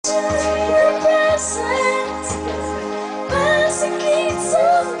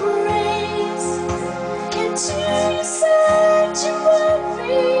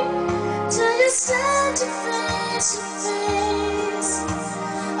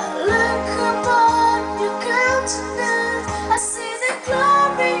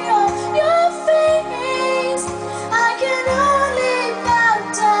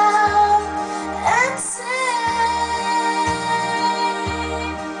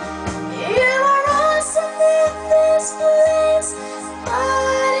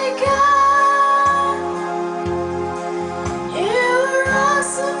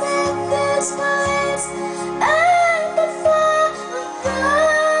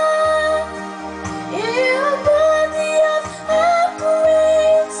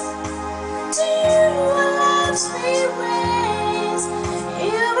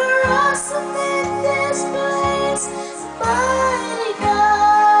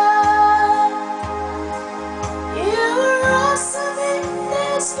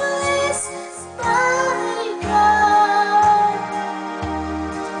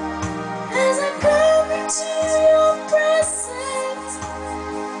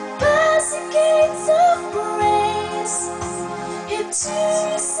to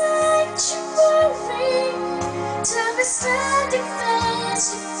your sanctuary, to be standing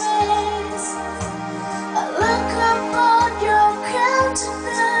face to face. I look upon your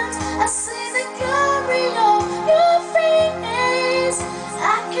countenance, I see the glory of your face.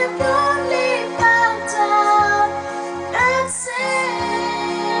 I can only bow down and say,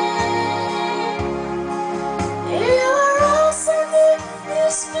 you are awesome in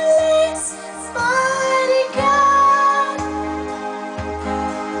this place, mighty God.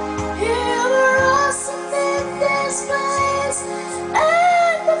 You are awesome in this place,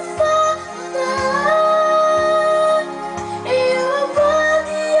 and the Father. You are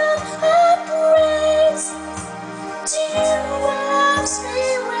worthy of our praise. To you our lives we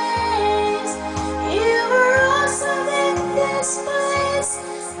raise. You are awesome in this place.